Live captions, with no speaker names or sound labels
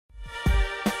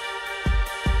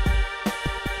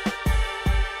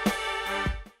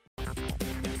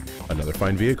Another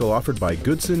fine vehicle offered by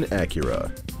Goodson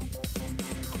Acura.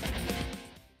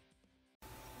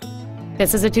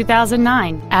 This is a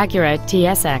 2009 Acura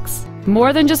TSX.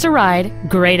 More than just a ride,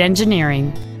 great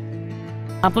engineering.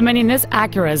 Complementing this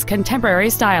Acura's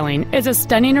contemporary styling is a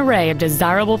stunning array of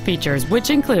desirable features, which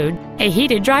include a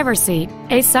heated driver's seat,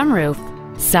 a sunroof,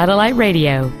 satellite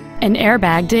radio, an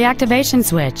airbag deactivation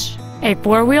switch, a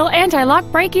four-wheel anti-lock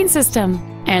braking system,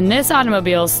 and this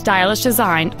automobile's stylish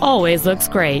design always looks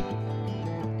great.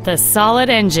 The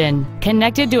solid engine,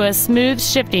 connected to a smooth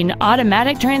shifting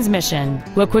automatic transmission,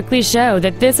 will quickly show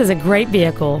that this is a great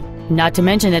vehicle. Not to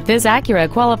mention that this Acura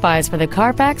qualifies for the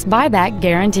Carfax buyback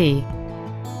guarantee.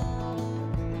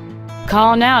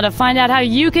 Call now to find out how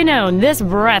you can own this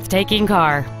breathtaking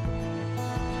car.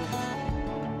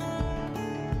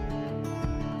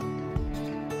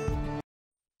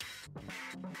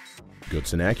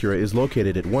 Goodson Acura is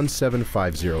located at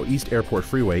 1750 East Airport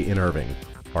Freeway in Irving.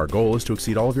 Our goal is to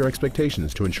exceed all of your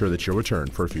expectations to ensure that you'll return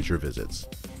for future visits.